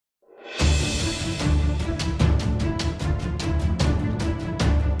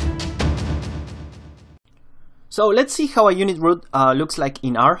So let's see how a unit root looks like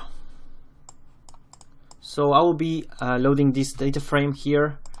in R. So I will be loading this data frame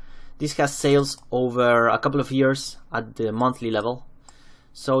here. This has sales over a couple of years at the monthly level.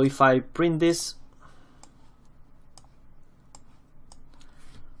 So if I print this,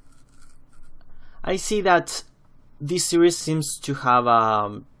 I see that this series seems to have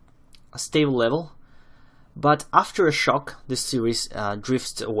a stable level, but after a shock, this series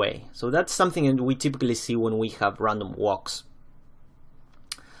drifts away. So that's something that we typically see when we have random walks.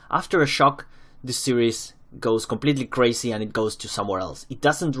 After a shock, this series goes completely crazy and it goes to somewhere else. It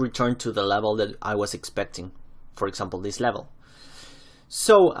doesn't return to the level that I was expecting, for example, this level.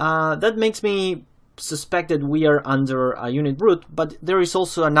 So that makes me suspect that we are under a unit root, but there is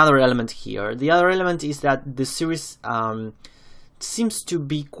also another element here. The other element is that the series seems to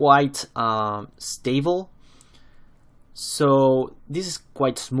be quite stable. So this is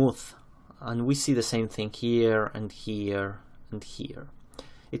quite smooth, and we see the same thing here and here and here.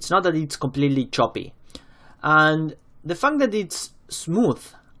 It's not that it's completely choppy. And the fact that it's smooth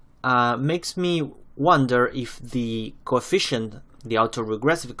makes me wonder if the coefficient, the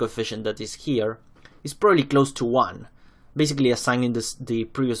autoregressive coefficient that is here, is probably close to 1, basically assigning the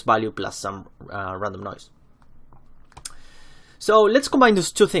previous value plus some random noise. So let's combine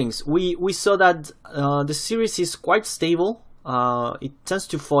those two things. We saw that the series is quite stable. It tends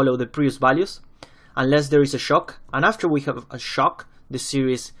to follow the previous values unless there is a shock, and after we have a shock, the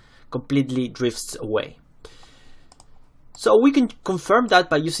series completely drifts away. So we can confirm that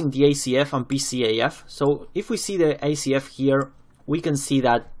by using the ACF and PCAF. So if we see the ACF here, we can see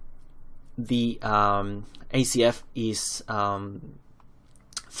that the ACF is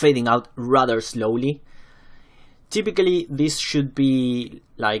fading out rather slowly. Typically this should be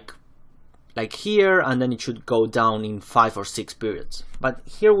like here, and then it should go down in 5 or 6 periods. But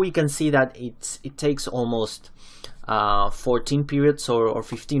here we can see that it takes almost 14 periods or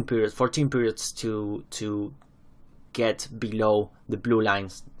 15 periods, 14 periods to get below the blue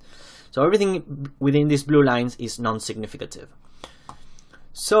lines. So everything within these blue lines is non-significative.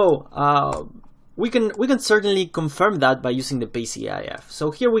 So we can certainly confirm that by using the PCAF.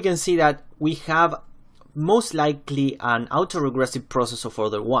 So here we can see that we have most likely an autoregressive process of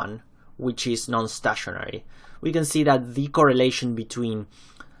order 1, which is non-stationary. We can see that the correlation between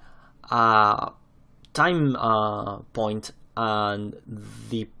time point and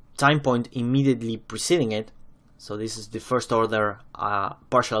the time point immediately preceding it, so this is the first order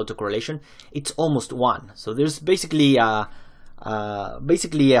partial autocorrelation, it's almost 1. So there's basically a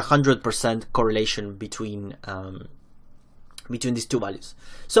 100% correlation between these two values.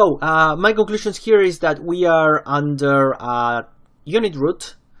 So my conclusions here is that we are under a unit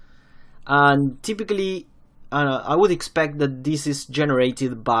root, and typically I would expect that this is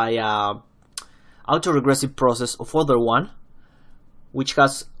generated by an autoregressive process of order 1, which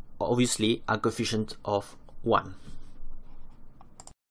has obviously a coefficient of 1.